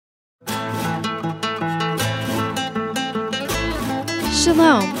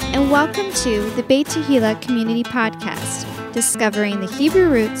Shalom, and welcome to the Beit Tehillah Community Podcast, discovering the Hebrew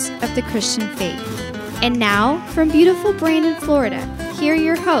roots of the Christian faith. And now, from beautiful Brandon, Florida, here are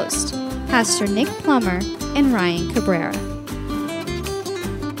your hosts, Pastor Nick Plummer and Ryan Cabrera.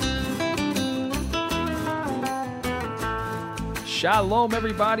 Shalom,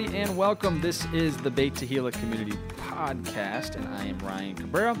 everybody, and welcome. This is the Beit Tehillah Community Podcast, and I am Ryan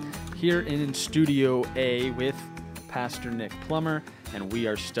Cabrera, here in Studio A with Pastor Nick Plummer, and we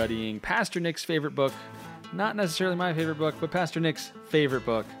are studying Pastor Nick's favorite book, not necessarily my favorite book, but Pastor Nick's favorite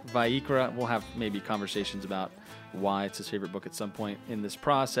book, Vayikra. We'll have maybe conversations about why it's his favorite book at some point in this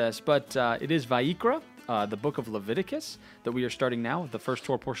process, but it is Vayikra, the book of Leviticus, that we are starting now, the first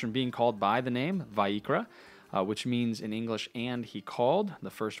Torah portion being called by the name Vayikra, which means in English, and he called, the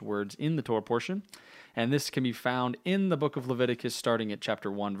first words in the Torah portion. And this can be found in the book of Leviticus, starting at chapter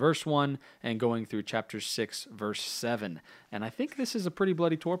 1, verse 1, and going through chapter 6, verse 7. And I think this is a pretty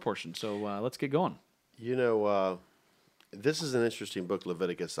bloody Torah portion, so let's get going. You know, this is an interesting book,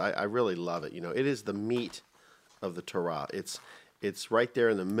 Leviticus. I really love it. You know, it is the meat of the Torah. It's right there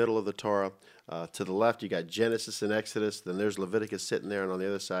in the middle of the Torah. To the left, you got Genesis and Exodus. Then there's Leviticus sitting there. And on the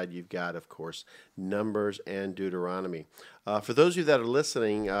other side, you've got, of course, Numbers and Deuteronomy. For those of you that are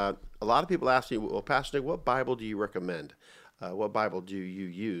listening, a lot of people ask me, well, Pastor Nick, what Bible do you recommend? What Bible do you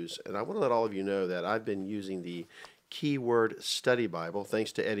use? And I want to let all of you know that I've been using the Keyword Study Bible,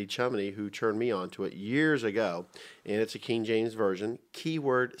 thanks to Eddie Chumney, who turned me on to it years ago. And it's a King James Version.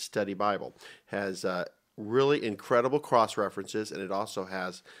 Keyword Study Bible has really incredible cross-references, and it also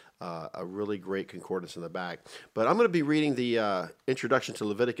has a really great concordance in the back. But I'm going to be reading the introduction to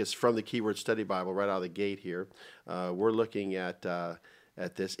Leviticus from the Keyword Study Bible right out of the gate here. We're looking at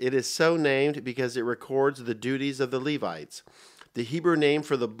this. It is so named because it records the duties of the Levites. The Hebrew name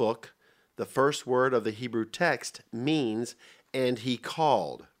for the book, the first word of the Hebrew text, means, "and he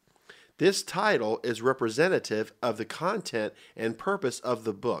called." This title is representative of the content and purpose of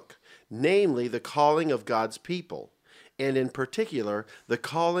the book, namely the calling of God's people, and in particular, the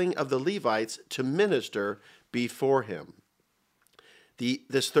calling of the Levites to minister before him.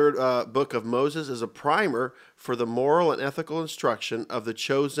 This third book of Moses is a primer for the moral and ethical instruction of the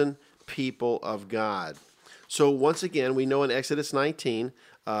chosen people of God. So once again, we know in Exodus 19,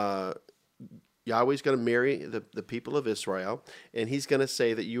 Yahweh's going to marry the people of Israel, and he's going to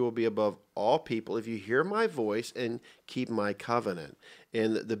say that you will be above all people if you hear my voice and keep my covenant.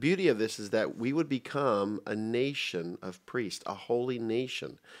 And the beauty of this is that we would become a nation of priests, a holy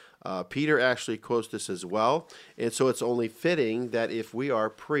nation. Peter actually quotes this as well, and so it's only fitting that if we are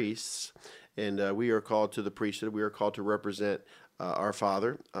priests and we are called to the priesthood, we are called to represent our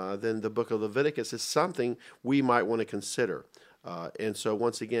Father, then the book of Leviticus is something we might want to consider. And so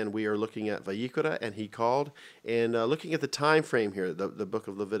once again, we are looking at Vayikra, and he called, and looking at the time frame here, the book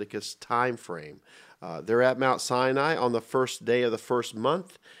of Leviticus time frame. They're at Mount Sinai on the first day of the first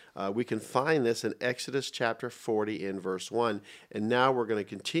month. We can find this in Exodus chapter 40 in verse 1. And now we're going to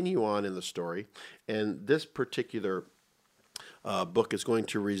continue on in the story. And this particular book is going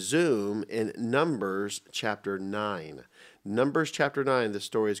to resume in Numbers chapter 9. Numbers chapter 9, the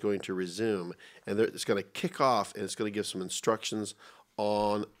story is going to resume, and it's going to kick off, and it's going to give some instructions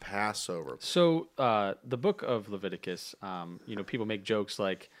on Passover. So the book of Leviticus, people make jokes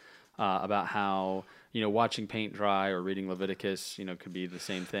like about how, watching paint dry or reading Leviticus, could be the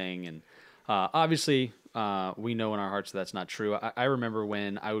same thing. And obviously, we know in our hearts that's not true. I remember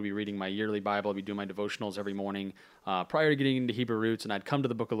when I would be reading my yearly Bible, I'd be doing my devotionals every morning prior to getting into Hebrew roots, and I'd come to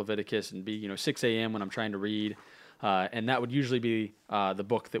the book of Leviticus and be, 6 a.m. when I'm trying to read. And that would usually be the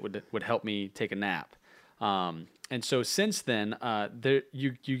book that would help me take a nap. And so since then,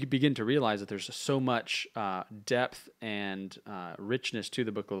 you begin to realize that there's so much depth and richness to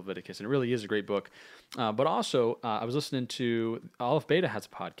the book of Leviticus, and it really is a great book. But also, I was listening to, Aleph Beta has a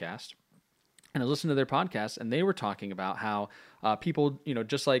podcast, and I was listening to their podcast, and they were talking about how people,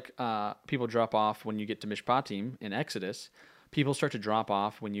 just like people drop off when you get to Mishpatim in Exodus, people start to drop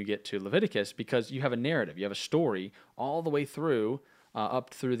off when you get to Leviticus because you have a narrative, you have a story all the way through,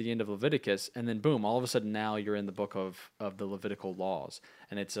 up through the end of Leviticus, and then boom, all of a sudden now you're in the book of the Levitical laws,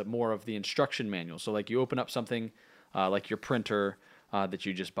 and it's more of the instruction manual. So like you open up something like your printer that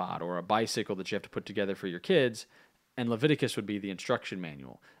you just bought, or a bicycle that you have to put together for your kids, and Leviticus would be the instruction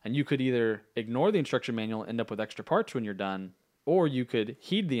manual. And you could either ignore the instruction manual, end up with extra parts when you're done, or you could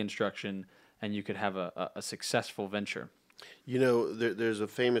heed the instruction and you could have a successful venture. You know, there's a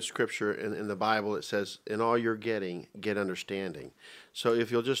famous scripture in the Bible. It says, in all you're getting, get understanding. So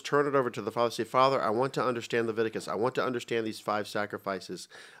if you'll just turn it over to the Father, say, Father, I want to understand Leviticus. I want to understand these 5 sacrifices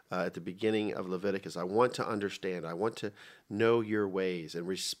at the beginning of Leviticus. I want to understand. I want to know your ways and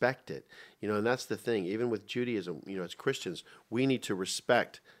respect it. You know, and that's the thing. Even with Judaism, you know, as Christians, we need to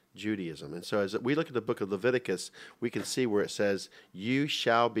respect Judaism. And so as we look at the book of Leviticus, we can see where it says, you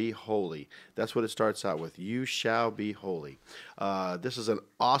shall be holy. That's what it starts out with. You shall be holy. This is an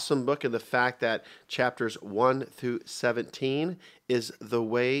awesome book in the fact that chapters 1 through 17 is the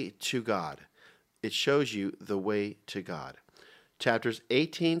way to God. It shows you the way to God. Chapters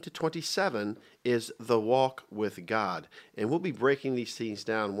 18 to 27 is the walk with God. And we'll be breaking these things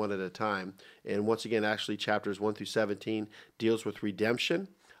down one at a time. And once again, actually, chapters 1 through 17 deals with redemption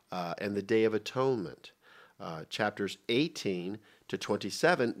and the Day of Atonement. Chapters 18 to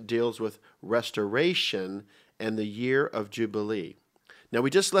 27 deals with restoration and the year of Jubilee. Now, we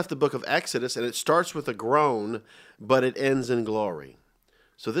just left the book of Exodus, and it starts with a groan, but it ends in glory.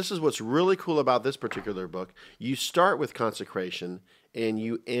 So this is what's really cool about this particular book. You start with consecration, and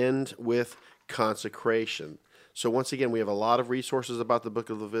you end with consecration. So once again, we have a lot of resources about the book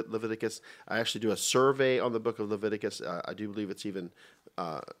of Leviticus. I actually do a survey on the book of Leviticus. I do believe it's even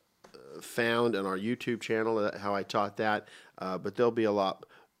found on our YouTube channel, how I taught that. But there'll be a lot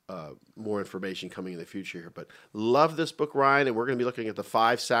more information coming in the future here. But love this book, Ryan, and we're going to be looking at the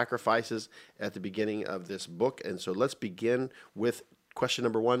 5 sacrifices at the beginning of this book. And so let's begin with question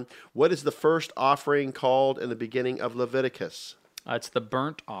number 1. What is the first offering called in the beginning of Leviticus? It's the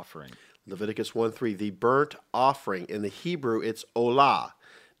burnt offering. Leviticus 1:3, the burnt offering. In the Hebrew, it's olah,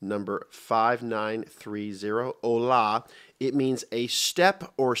 number 5930. Olah, it means a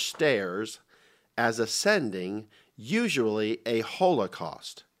step or stairs as ascending, usually a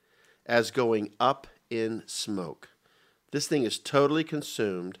holocaust, as going up in smoke. This thing is totally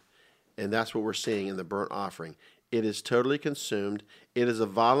consumed, and that's what we're seeing in the burnt offering. It is totally consumed. It is a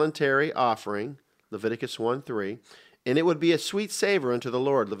voluntary offering, Leviticus 1:3. And it would be a sweet savor unto the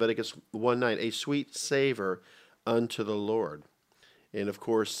Lord, Leviticus 1:9, a sweet savor unto the Lord. And of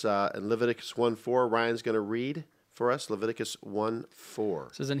course, in Leviticus 1:4, Ryan's going to read for us Leviticus 1:4.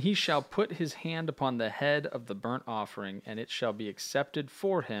 It says, and he shall put his hand upon the head of the burnt offering, and it shall be accepted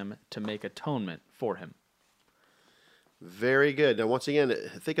for him to make atonement for him. Very good. Now, once again,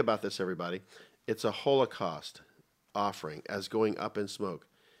 think about this, everybody. It's a holocaust offering as going up in smoke.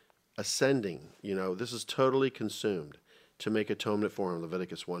 Ascending, you know, this is totally consumed to make atonement for him,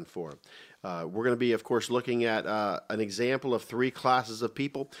 Leviticus 1:4. We're going to be, of course, looking at an example of 3 classes of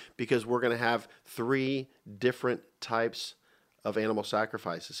people, because we're going to have 3 different types of animal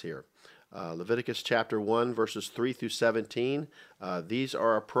sacrifices here. Leviticus chapter 1, verses 3 through 17. These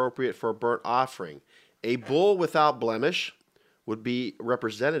are appropriate for a burnt offering. A bull without blemish would be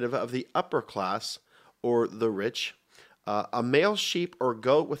representative of the upper class or the rich. A male sheep or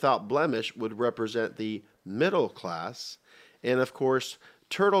goat without blemish would represent the middle class. And of course,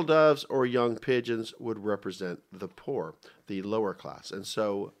 turtle doves or young pigeons would represent the poor, the lower class. And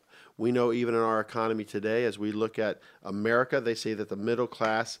so we know even in our economy today, as we look at America, they say that the middle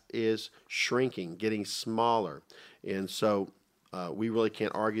class is shrinking, getting smaller. And so we really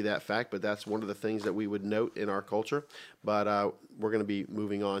can't argue that fact, but that's one of the things that we would note in our culture. But we're going to be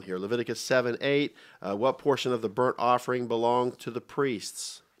moving on here. Leviticus 7:8. What portion of the burnt offering belonged to the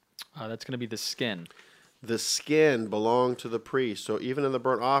priests? That's going to be the skin. The skin belonged to the priest. So even in the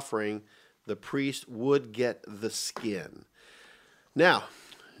burnt offering, the priest would get the skin. Now,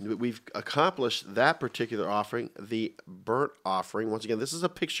 we've accomplished that particular offering, the burnt offering. Once again, this is a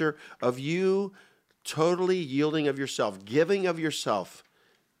picture of you totally yielding of yourself, giving of yourself.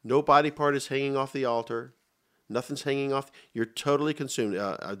 No body part is hanging off the altar. Nothing's hanging off. You're totally consumed.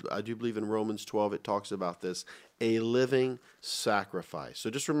 I do believe in Romans 12 it talks about this, a living sacrifice. So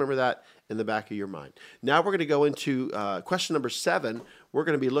just remember that in the back of your mind. Now we're going to go into question number 7. We're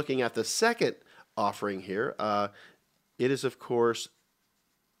going to be looking at the second offering here. It is, of course,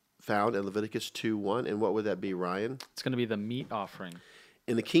 found in Leviticus 2:1. And what would that be, Ryan? It's going to be the meat offering.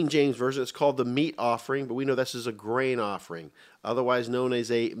 In the King James Version, it's called the meat offering, but we know this is a grain offering, otherwise known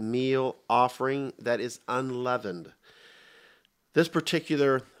as a meal offering that is unleavened. This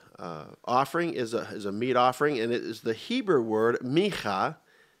particular offering is a meat offering, and it is the Hebrew word micha,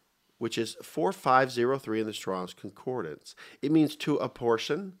 which is 4503 in the Strong's Concordance. It means to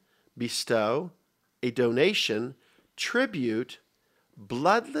apportion, bestow, a donation, tribute,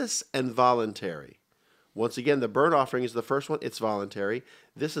 bloodless and voluntary. Once again, the burnt offering is the first one. It's voluntary.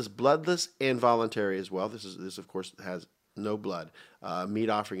 This is bloodless and voluntary as well. This of course has no blood. Meat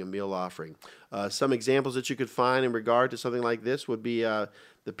offering, a meal offering. Some examples that you could find in regard to something like this would be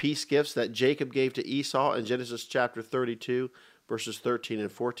the peace gifts that Jacob gave to Esau in Genesis chapter 32, verses 13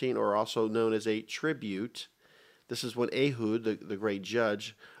 and 14, or also known as a tribute. This is when Ehud, the great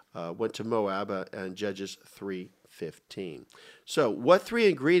judge, went to Moab in Judges 3:15. So, what three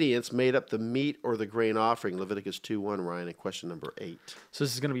ingredients made up the meat or the grain offering? Leviticus 2:1, Ryan, and question number 8. So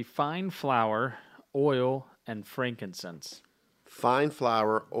this is going to be fine flour, oil, and frankincense. Fine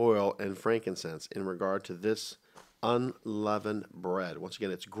flour, oil, and frankincense in regard to this unleavened bread. Once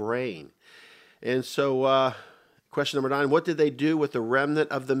again, it's grain. And so, question number 9, what did they do with the remnant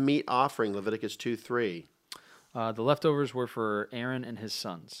of the meat offering? Leviticus 2:3. The leftovers were for Aaron and his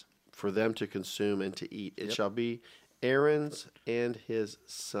sons. For them to consume and to eat. It shall be Aaron's and his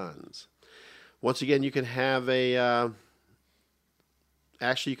sons. Once again, you can have you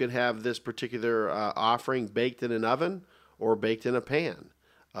can have this particular offering baked in an oven or baked in a pan.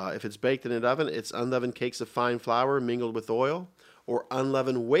 If it's baked in an oven, it's unleavened cakes of fine flour mingled with oil, or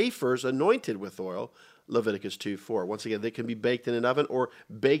unleavened wafers anointed with oil, Leviticus 2:4. Once again, they can be baked in an oven or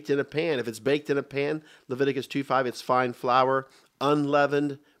baked in a pan. If it's baked in a pan, Leviticus 2:5, it's fine flour,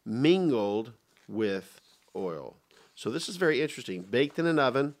 unleavened, mingled with oil. So this is very interesting. Baked in an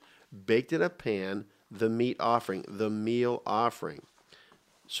oven, baked in a pan, the meat offering, the meal offering.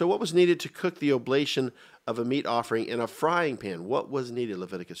 So what was needed to cook the oblation of a meat offering in a frying pan? What was needed?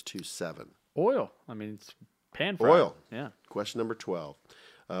 Leviticus 2:7. Oil. I mean, it's pan fry. Oil. Yeah. Question number 12.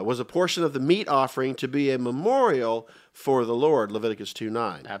 Was a portion of the meat offering to be a memorial for the Lord? Leviticus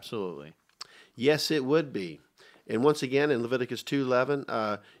 2:9. Absolutely. Yes, it would be. And once again, in Leviticus 2:11,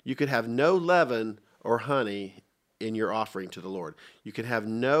 you could have no leaven or honey in your offering to the Lord. You can have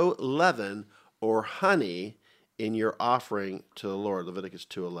no leaven or honey in your offering to the Lord. Leviticus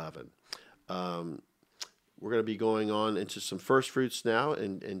 2:11. We're going to be going on into some first fruits now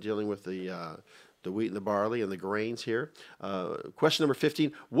and dealing with the wheat and the barley and the grains here. Question number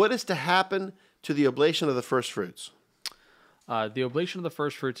 15. What is to happen to the oblation of the first fruits? The oblation of the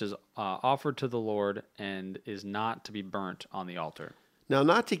first fruits is offered to the Lord and is not to be burnt on the altar. Now,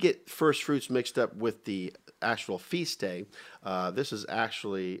 not to get first fruits mixed up with the actual feast day, this is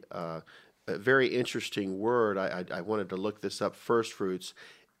actually a very interesting word. I wanted to look this up, first fruits.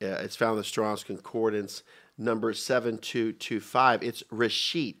 It's found in the Strong's Concordance, number 7225. It's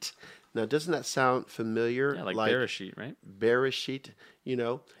reshit. Now, doesn't that sound familiar? Yeah, like Bereshit, right? Bereshit,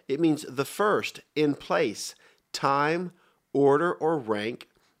 it means the first, in place, time, order or rank,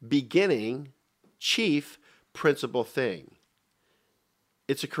 beginning, chief, principal thing.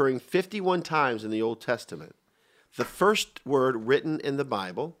 It's occurring 51 times in the Old Testament. The first word written in the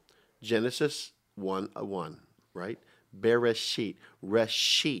Bible, Genesis 1:1, right? Bereshit,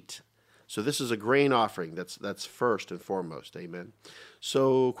 reshit. So this is a grain offering. That's first and foremost. Amen.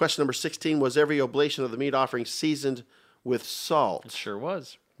 So question number 16, was every oblation of the meat offering seasoned with salt? It sure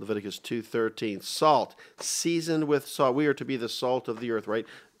was. Leviticus 2:13. Salt, seasoned with salt. We are to be the salt of the earth, right?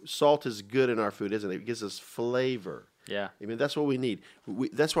 Salt is good in our food, isn't it? It gives us flavor. Yeah. I mean, that's what we need.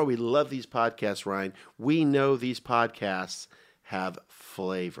 That's why we love these podcasts, Ryan. We know these podcasts have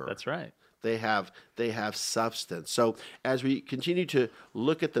flavor. That's right. They have substance. So as we continue to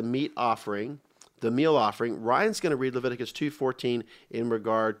look at the meat offering, the meal offering, Ryan's going to read Leviticus 2:14 in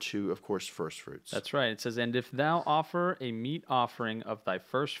regard to, of course, first fruits. That's right. It says, "And if thou offer a meat offering of thy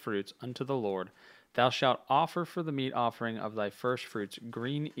first fruits unto the Lord, thou shalt offer for the meat offering of thy first fruits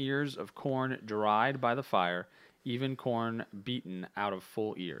green ears of corn dried by the fire, even corn beaten out of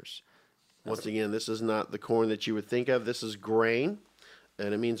full ears." Once again, this is not the corn that you would think of. This is grain,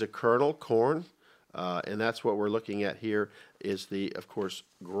 and it means a kernel, corn, and that's what we're looking at here is the, of course,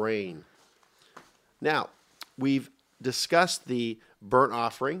 grain. Now, we've discussed the burnt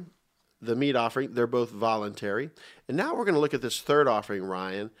offering, the meat offering. They're both voluntary. And now we're going to look at this third offering,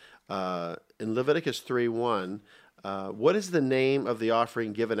 Ryan, in Leviticus 3:1. What is the name of the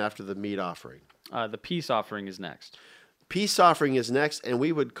offering given after the meat offering? The peace offering is next. Peace offering is next, and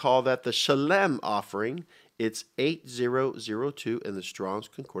we would call that the Shalem offering. It's 8002 in the Strong's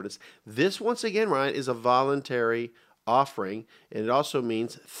Concordance. This, once again, Ryan, is a voluntary offering, and it also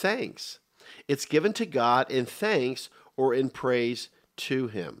means thanks. It's given to God in thanks or in praise to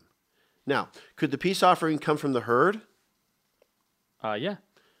Him. Now, could the peace offering come from the herd? Yeah.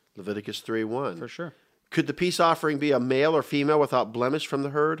 Leviticus 3:1. For sure. Could the peace offering be a male or female without blemish from the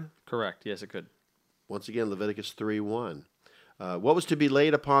herd? Correct. Yes, it could. Once again, Leviticus 3:1. What was to be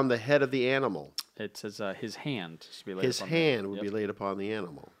laid upon the head of the animal? It says his hand is to be laid His upon hand the would Yep. be laid upon the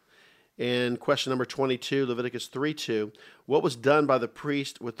animal. And question number 22, Leviticus 3:2. What was done by the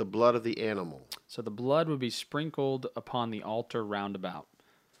priest with the blood of the animal? So the blood would be sprinkled upon the altar round about.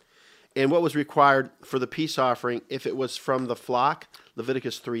 And what was required for the peace offering if it was from the flock?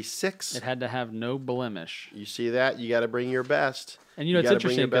 Leviticus 3:6. It had to have no blemish. You see that? You got to bring your best. And you know, it's got to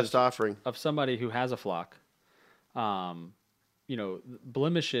bring interesting your best 'cause offering. of somebody who has a flock.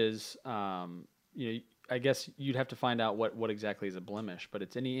 Blemishes. I guess you'd have to find out what exactly is a blemish, but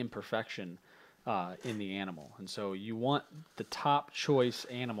it's any imperfection in the animal, and so you want the top choice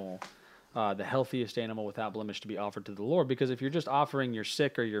animal. The healthiest animal without blemish to be offered to the Lord, because if you're just offering your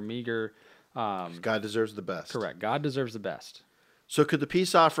sick or your meager, God deserves the best. correct, God deserves the best. So could the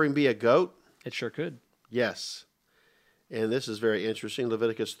peace offering be a goat? It sure could. Yes. And this is very interesting.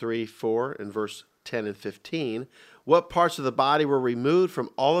 Leviticus 3:4 and verse 10 and 15. What parts of the body were removed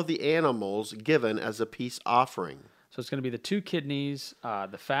from all of the animals given as a peace offering? So it's going to be the 2 kidneys,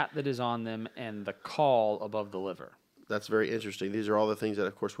 the fat that is on them, and the caul above the liver. That's very interesting. These are all the things that,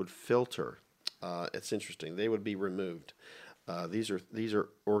 of course, would filter. It's interesting. They would be removed. These are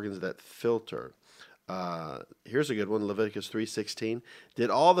organs that filter. Here's a good one, Leviticus 3:16.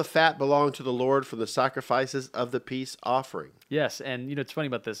 Did all the fat belong to the Lord from the sacrifices of the peace offering? Yes, and it's funny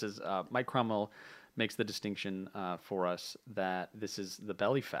about this is Mike Cromwell makes the distinction for us that this is the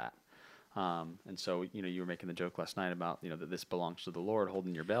belly fat. And so, you were making the joke last night about, that this belongs to the Lord,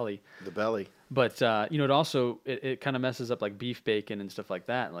 holding your belly. The belly. But, it also, it kind of messes up like beef bacon and stuff like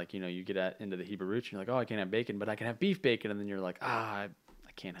that. Like, you get into the Hebrew roots and you're like, oh, I can't have bacon, but I can have beef bacon. And then you're like, I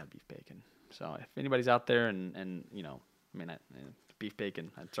can't have beef bacon. So if anybody's out there and beef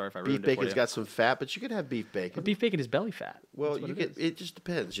bacon, I'm sorry if I ruined Beef it for you. bacon's got some fat, but you could have beef bacon. But beef bacon is belly fat. Well, That's what it is. it just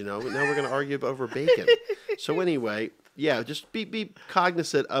depends, Now we're going to argue over bacon. So anyway, yeah, just be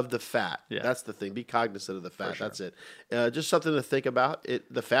cognizant of the fat. Yeah. That's the thing. Be cognizant of the fat. sure. That's it. Just something to think about.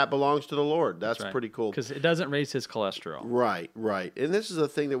 The fat belongs to the Lord. That's right. pretty cool. Because it doesn't raise his cholesterol. Right. And this is a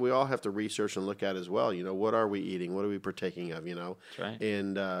thing that we all have to research and look at as well. What are we eating? What are we partaking of? That's right.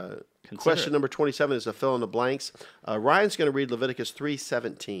 And it. question number 27 is a fill in the blanks. Ryan's going to read Leviticus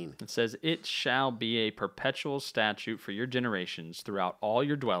 3:17. It says, "It shall be a perpetual statute for your generations throughout all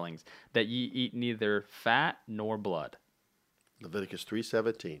your dwellings, that ye eat neither fat nor blood." Leviticus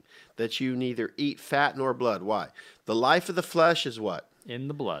 3:17. That you neither eat fat nor blood. Why? The life of the flesh is what? In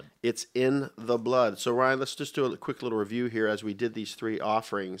the blood. It's in the blood. So Ryan, let's just do a quick little review here as we did these 3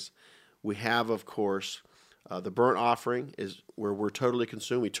 offerings. We have, of course, the burnt offering is where we're totally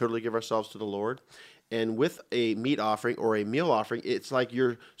consumed. We totally give ourselves to the Lord. And with a meat offering or a meal offering, it's like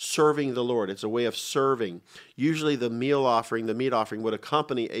you're serving the Lord. It's a way of serving. Usually the meat offering would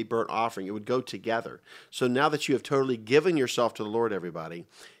accompany a burnt offering. It would go together. So now that you have totally given yourself to the Lord, everybody,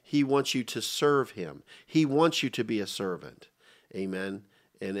 He wants you to serve Him. He wants you to be a servant. Amen.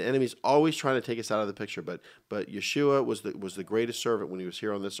 And the enemy's always trying to take us out of the picture, but Yeshua was the greatest servant when He was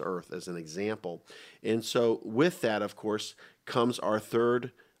here on this earth as an example. And so with that, of course, comes our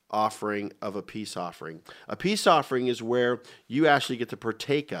third offering of a peace offering. A peace offering is where you actually get to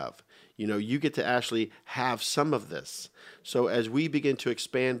partake of. You get to actually have some of this. So as we begin to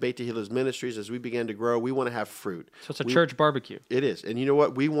expand Beit Tehillah's ministries, as we begin to grow, we want to have fruit. So it's a church barbecue. It is. And you know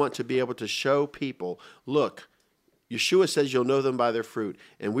what? We want to be able to show people, look, Yeshua says you'll know them by their fruit.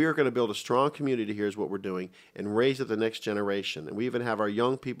 And we are going to build a strong community, here's what we're doing, and raise up the next generation. And we even have our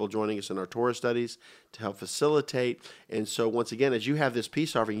young people joining us in our Torah studies to help facilitate. And so once again, as you have this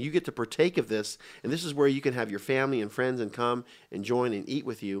peace offering, you get to partake of this. And this is where you can have your family and friends and come and join and eat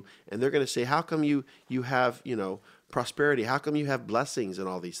with you. And they're going to say, how come you have, prosperity? How come you have blessings and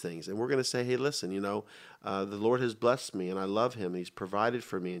all these things? And we're going to say, hey, listen, the Lord has blessed me and I love Him. He's provided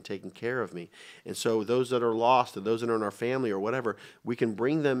for me and taken care of me. And so those that are lost and those that are in our family or whatever, we can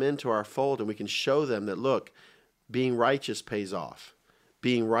bring them into our fold and we can show them that, look, being righteous pays off.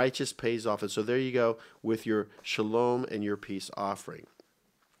 Being righteous pays off. And so there you go with your shalom and your peace offering.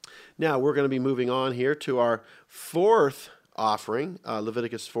 Now we're going to be moving on here to our fourth offering,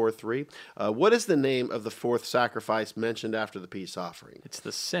 Leviticus 4:3. What is the name of the fourth sacrifice mentioned after the peace offering? It's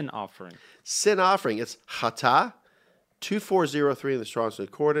the sin offering. Sin offering. It's Chatah, 2403 in the Strong's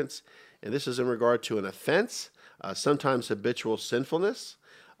Concordance. And this is in regard to an offense, sometimes habitual sinfulness,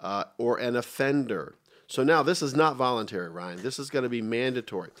 or an offender. So now this is not voluntary, Ryan. This is going to be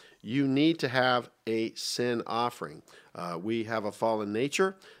mandatory. You need to have a sin offering. We have a fallen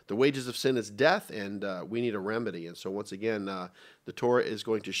nature. The wages of sin is death, and we need a remedy. And so once again, the Torah is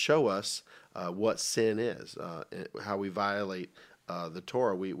going to show us what sin is, how we violate the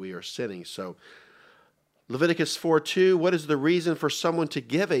Torah. We are sinning. So Leviticus 4:2, what is the reason for someone to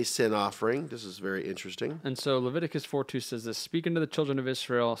give a sin offering? This is very interesting. And so Leviticus 4:2 says this, "Speak unto the children of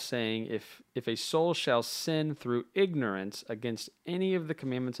Israel, saying, if a soul shall sin through ignorance against any of the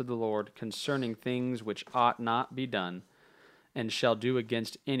commandments of the Lord concerning things which ought not be done, and shall do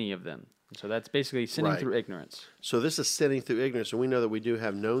against any of them." And so that's basically sinning Right. through ignorance. So this is sinning through ignorance, and we know that we do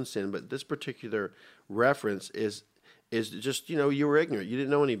have known sin, but this particular reference is just, you were ignorant. You didn't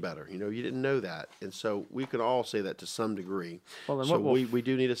know any better. You didn't know that. And so we can all say that to some degree. Well, then so what we'll we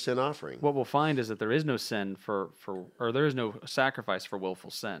do need a sin offering. What we'll find is that there is no sin or there is no sacrifice for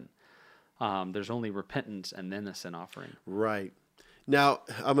willful sin. There's only repentance and then a sin offering. Right. Now,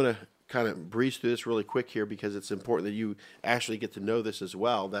 I'm going to kind of breeze through this really quick here because it's important that you actually get to know this as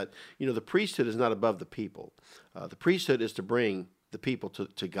well, that, the priesthood is not above the people. The priesthood is to bring the people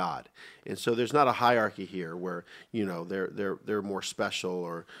to God. And so there's not a hierarchy here where, they're more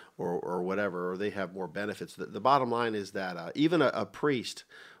special or whatever, or they have more benefits. The bottom line is that even a priest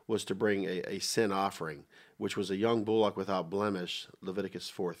was to bring a sin offering, which was a young bullock without blemish,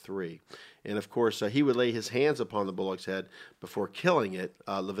 Leviticus 4:3. And of course, he would lay his hands upon the bullock's head before killing it,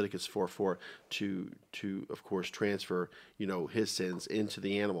 Leviticus 4:4, to of course transfer his sins into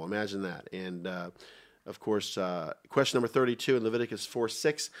the animal. Imagine that. And of course, question number 32 in Leviticus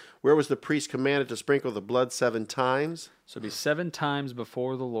 4:6, where was the priest commanded to sprinkle the blood 7 times? So it'd be 7 times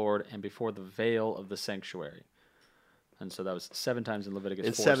before the Lord and before the veil of the sanctuary. And so that was 7 times in Leviticus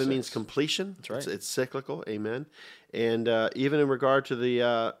 4:6. And 7 means completion. That's right. It's cyclical. Amen. And even in regard to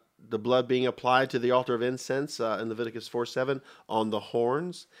the blood being applied to the altar of incense in Leviticus 4:7 on the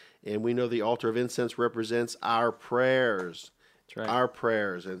horns. And we know the altar of incense represents our prayers. That's right. Our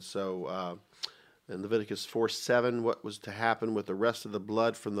prayers. And so in Leviticus 4:7, what was to happen with the rest of the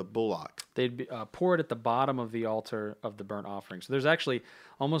blood from the bullock? They'd pour it at the bottom of the altar of the burnt offering. So there's actually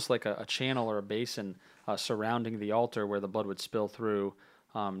almost like a channel or a basin surrounding the altar where the blood would spill through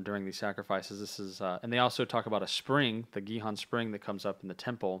during these sacrifices. This is, and they also talk about a spring, the Gihon spring that comes up in the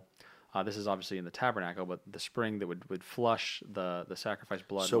temple. This is obviously in the tabernacle, but the spring that would flush the sacrifice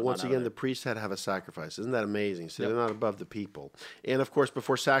blood. So once again, the priest had to have a sacrifice. Isn't that amazing? So they're not above the people. And of course,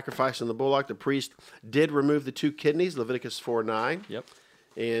 before sacrificing the bullock, the priest did remove the 2 kidneys, Leviticus 4:9. Yep.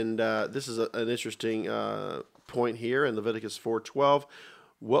 And this is an interesting point here in Leviticus 4:12.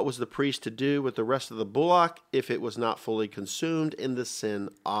 What was the priest to do with the rest of the bullock if it was not fully consumed in the sin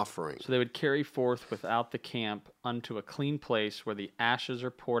offering? So they would carry forth without the camp unto a clean place where the ashes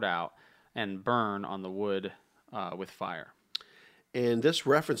are poured out and burn on the wood with fire. And this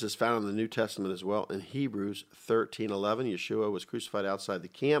reference is found in the New Testament as well in Hebrews 13:11. Yeshua was crucified outside the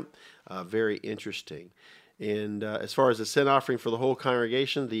camp. Very interesting. And as far as the sin offering for the whole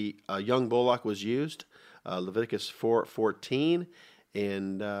congregation, the young bullock was used, Leviticus 4:14.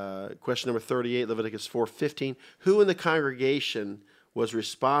 And question number 38, Leviticus 4:15. Who in the congregation was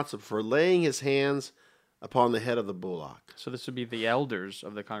responsible for laying his hands upon the head of the bullock? So this would be the elders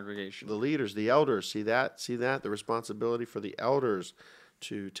of the congregation. The leaders, the elders. See that? The responsibility for the elders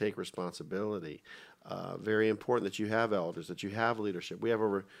to take responsibility. Very important that you have elders, that you have leadership. We have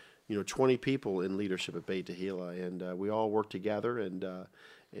over 20 people in leadership at Beit Tehillah, and we all work together and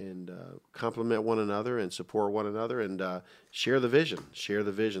complement one another and support one another and share the vision. Share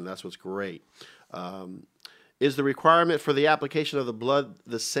the vision. That's what's great. Is the requirement for the application of the blood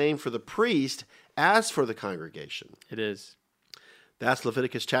the same for the priest as for the congregation? It is. That's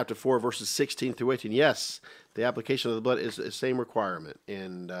Leviticus chapter 4, verses 16 through 18. Yes, the application of the blood is the same requirement.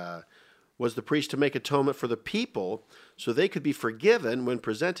 And was the priest to make atonement for the people so they could be forgiven when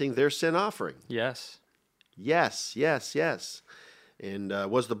presenting their sin offering? Yes. Yes. And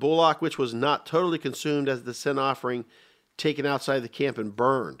was the bullock, which was not totally consumed as the sin offering, taken outside the camp and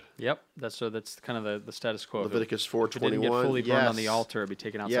burned? Yep. That's kind of the status quo. Leviticus If it didn't 4:21. get fully burned on the altar, it'd be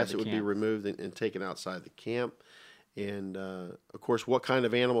taken outside the camp. Yes, it would be removed and taken outside the camp. And, of course, what kind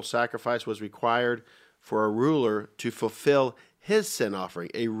of animal sacrifice was required for a ruler to fulfill his sin offering?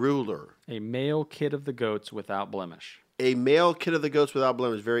 A ruler. A male kid of the goats without blemish. A male kid of the goats without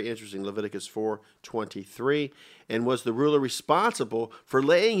blemish. Very interesting. Leviticus 4:23. And was the ruler responsible for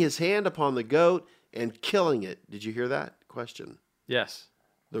laying his hand upon the goat and killing it? Did you hear that question? Yes.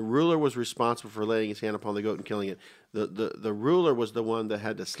 The ruler was responsible for laying his hand upon the goat and killing it. The ruler was the one that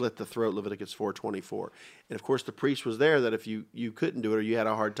had to slit the throat, Leviticus 4:24. And of course, the priest was there that if you couldn't do it or you had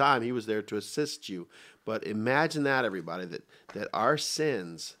a hard time, he was there to assist you. But imagine that, everybody, that our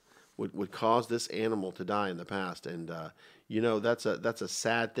sins would cause this animal to die in the past. And that's a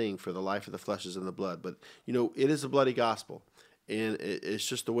sad thing, for the life of the flesh is in the blood. But it is a bloody gospel. And it's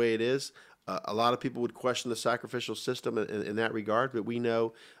just the way it is. A lot of people would question the sacrificial system in that regard, but we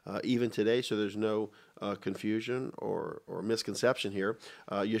know even today, so there's no confusion or misconception here.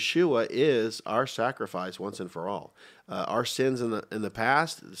 Yeshua is our sacrifice once and for all. Our sins in the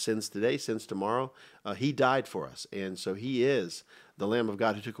past, sins today, sins tomorrow, he died for us, and so he is the Lamb of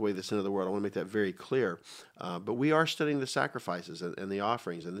God who took away the sin of the world. I want to make that very clear. But we are studying the sacrifices and the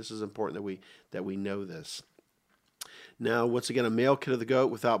offerings, and this is important that we know this. Now, once again, a male kid of the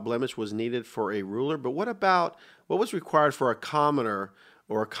goat without blemish was needed for a ruler. But what was required for a commoner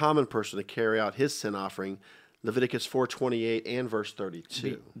or a common person to carry out his sin offering? Leviticus 4:28 and verse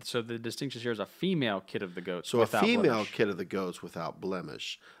 32. So the distinction here is a female kid of the goats. So a female blemish. kid of the goats without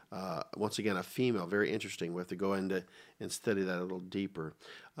blemish. Once again, a female, very interesting. We have to go into and study that a little deeper.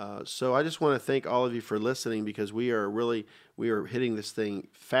 So I just want to thank all of you for listening, because we are hitting this thing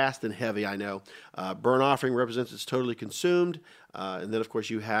fast and heavy, I know. Burnt offering represents it's totally consumed. And then, of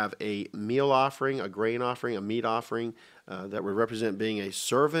course, you have a meal offering, a grain offering, a meat offering that would represent being a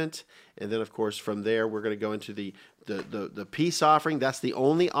servant. And then, of course, from there, we're going to go into the peace offering. That's the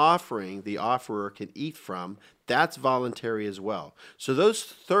only offering the offerer can eat from. That's voluntary as well. So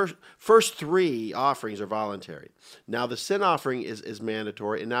those first three offerings are voluntary. Now, the sin offering is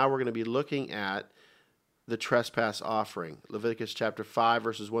mandatory. And now we're going to be looking at the trespass offering. Leviticus chapter 5,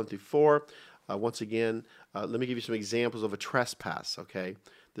 verses 1 through 4. Once again, let me give you some examples of a trespass, okay?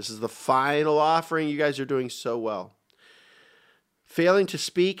 This is the final offering. You guys are doing so well. Failing to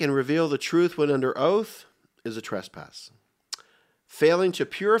speak and reveal the truth when under oath is a trespass. Failing to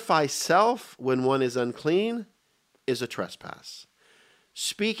purify self when one is unclean is a trespass.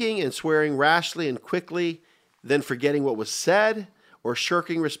 Speaking and swearing rashly and quickly, then forgetting what was said or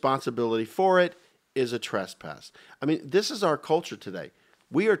shirking responsibility for it is a trespass. I mean, this is our culture today.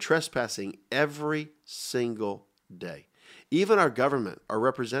 We are trespassing every single day. Even our government, our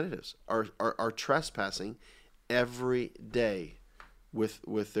representatives are trespassing every day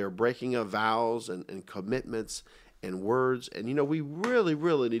with their breaking of vows and commitments and words. And, you know, we really,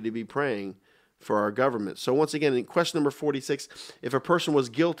 really need to be praying for our government. So once again, in question number 46, if a person was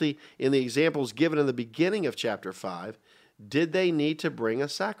guilty in the examples given in the beginning of chapter 5, did they need to bring a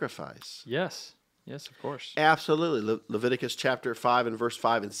sacrifice? Yes. Yes, of course. Absolutely. Leviticus chapter 5 and verse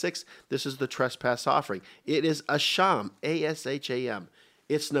 5 and 6, this is the trespass offering. It is Asham, A-S-H-A-M.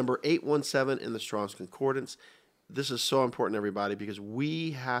 It's number 817 in the Strong's Concordance. This is so important, everybody, because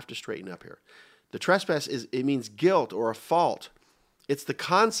we have to straighten up here. The trespass it means guilt or a fault. It's the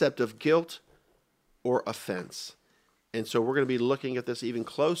concept of guilt or offense. And so we're going to be looking at this even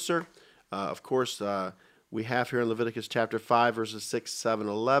closer. Of course, we have here in Leviticus chapter 5, verses 6, 7,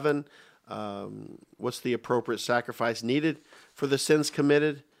 11. What's the appropriate sacrifice needed for the sins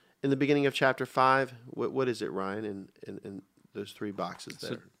committed in the beginning of chapter 5? What is it, Ryan, in those three boxes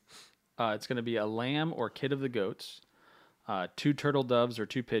there? So, it's going to be a lamb or kid of the goats, 2 turtle doves or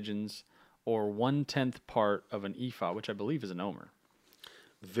 2 pigeons, or 1/10 part of an ephah, which I believe is an omer.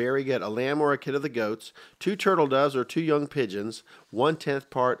 Very good. A lamb or a kid of the goats, 2 turtle doves or 2 young pigeons, 1/10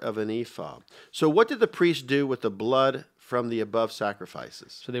 part of an ephah. So what did the priest do with the blood from the above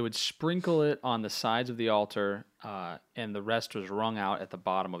sacrifices? So they would sprinkle it on the sides of the altar, and the rest was wrung out at the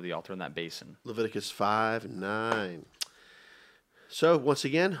bottom of the altar in that basin. Leviticus 5, 9. So, once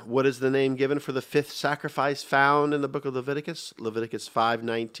again, what is the name given for the 5th sacrifice found in the book of Leviticus? Leviticus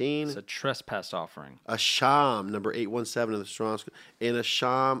 5:19. It's a trespass offering. A sham, number 817 of the Strong's, and a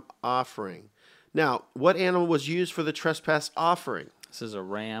sham offering. Now, what animal was used for the trespass offering? This is a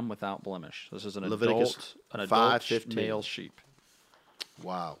ram without blemish. This is an Leviticus adult 5:15. male sheep.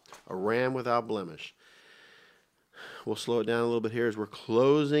 Wow, a ram without blemish. We'll slow it down a little bit here as we're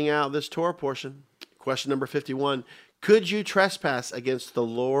closing out this Torah portion. Question number 51. Could you trespass against the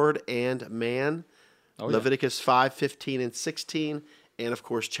Lord and man? Oh, yeah. Leviticus 5:15 and 16, and of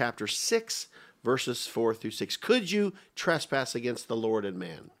course chapter 6, verses 4 through 6. Could you trespass against the Lord and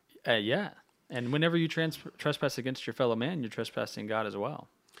man? Yeah. And whenever you trespass against your fellow man, you're trespassing God as well.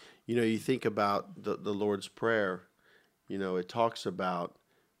 You know, you think about the Lord's Prayer, you know, it talks about,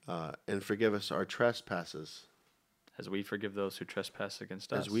 and forgive us our trespasses. As we forgive those who trespass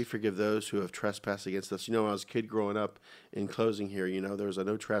against us. As we forgive those who have trespassed against us. You know, when I was a kid growing up, in closing here, you know, there was a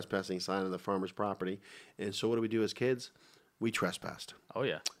no trespassing sign on the farmer's property. And so what do we do as kids? We trespassed. Oh,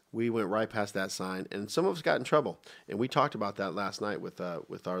 yeah. We went right past that sign, and some of us got in trouble. And we talked about that last night with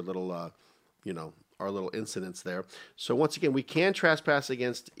our little, you know, our little incidents there. So once again, we can trespass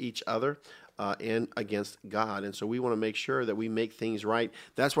against each other and against God. And so we want to make sure that we make things right.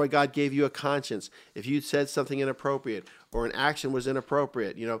 That's why God gave you a conscience. If you said something inappropriate or an action was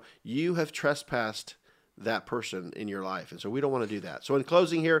inappropriate, you know, you have trespassed that person in your life. And so we don't want to do that. So in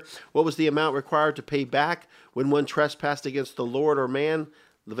closing here, what was the amount required to pay back when one trespassed against the Lord or man?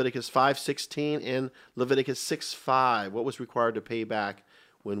 Leviticus 5:16 and Leviticus 6:5. What was required to pay back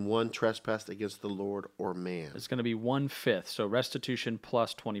when one trespassed against the Lord or man? It's going to be 1/5. So restitution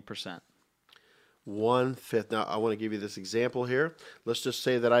plus 20%. 1/5. Now, I want to give you this example here. Let's just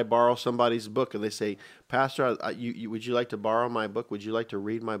say that I borrow somebody's book and they say, Pastor, would you like to borrow my book? Would you like to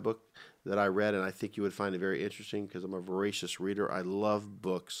read my book that I read? And I think you would find it very interesting because I'm a voracious reader. I love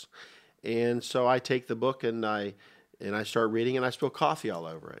books. And so I take the book and I start reading and I spill coffee all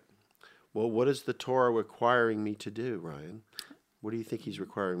over it. Well, what is the Torah requiring me to do, Ryan? What do you think he's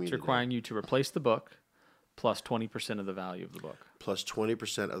requiring me to do? It's requiring you to replace the book plus 20% of the value of the book. Plus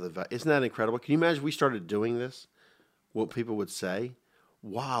 20% of the value. Isn't that incredible? Can you imagine if we started doing this? What people would say?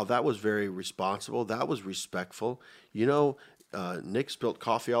 Wow, that was very responsible. That was respectful. You know, Nick spilled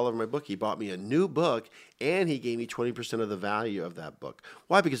coffee all over my book. He bought me a new book, and he gave me 20% of the value of that book.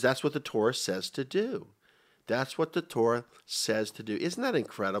 Why? Because that's what the Torah says to do. That's what the Torah says to do. Isn't that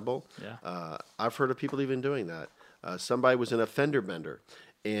incredible? Yeah. I've heard of people even doing that. Somebody was in a fender bender,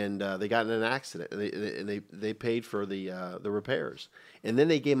 and they got in an accident, and they paid for the repairs, and then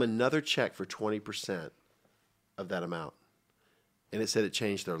they gave them another check for 20% of that amount, and it said it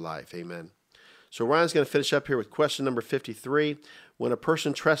changed their life. Amen. So Ryan's going to finish up here with question number 53. When a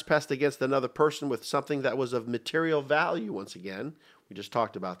person trespassed against another person with something that was of material value, once again, we just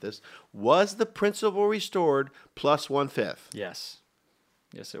talked about this, was the principal restored plus 1/5? Yes.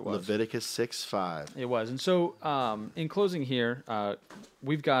 Yes, it was. Leviticus 6:5. It was. And so in closing here,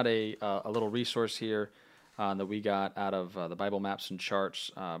 we've got a little resource here that we got out of the Bible Maps and Charts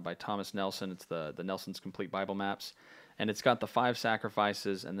by Thomas Nelson. It's the Nelson's Complete Bible Maps. And it's got the 5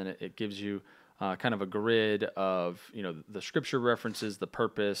 sacrifices, and then it gives you kind of a grid of, you know, the scripture references, the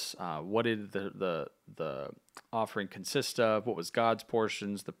purpose, what did the offering consist of, what was God's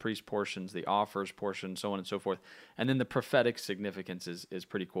portions, the priest portions, the offers portion, so on and so forth. And then the prophetic significance is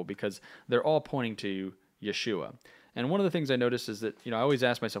pretty cool because they're all pointing to Yeshua. And one of the things I noticed is that, you know, I always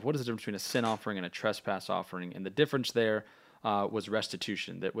ask myself, what is the difference between a sin offering and a trespass offering? And the difference there was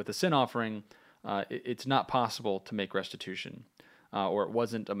restitution. That with a sin offering, it's not possible to make restitution. Or it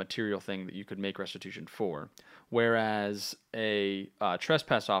wasn't a material thing that you could make restitution for. Whereas a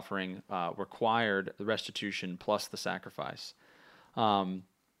trespass offering required the restitution plus the sacrifice. And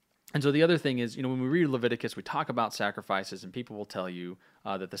so the other thing is, you know, when we read Leviticus, we talk about sacrifices, and people will tell you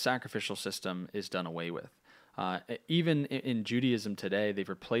that the sacrificial system is done away with. Even in Judaism today, they've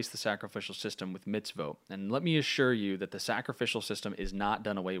replaced the sacrificial system with mitzvot. And let me assure you that the sacrificial system is not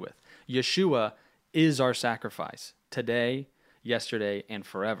done away with. Yeshua is our sacrifice today, yesterday, and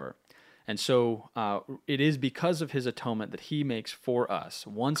forever. And so it is because of his atonement that he makes for us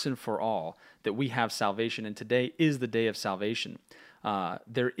once and for all that we have salvation, and today is the day of salvation.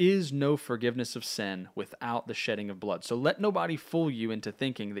 There is no forgiveness of sin without the shedding of blood. So let nobody fool you into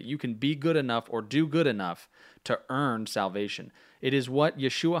thinking that you can be good enough or do good enough to earn salvation. It is what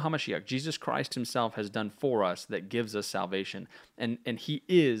Yeshua HaMashiach, Jesus Christ himself, has done for us that gives us salvation. And he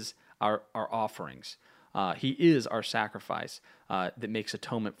is our offerings. He is our sacrifice that makes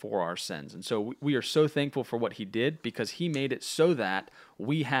atonement for our sins. And so we are so thankful for what he did, because he made it so that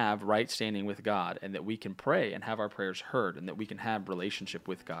we have right standing with God, and that we can pray and have our prayers heard, and that we can have relationship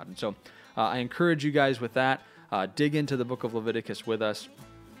with God. And so I encourage you guys with that. Dig into the book of Leviticus with us.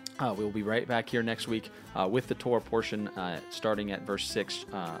 We'll be right back here next week with the Torah portion starting at verse 6,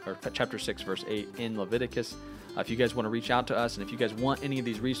 or chapter 6, verse 8 in Leviticus. If you guys want to reach out to us, and if you guys want any of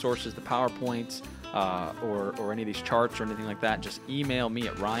these resources, the PowerPoints, or any of these charts or anything like that, just email me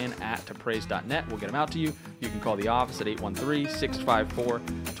at ryan@topraise.net. We'll get them out to you. You can call the office at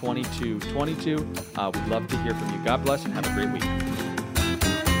 813-654-2222. We'd love to hear from you. God bless, and have a great week.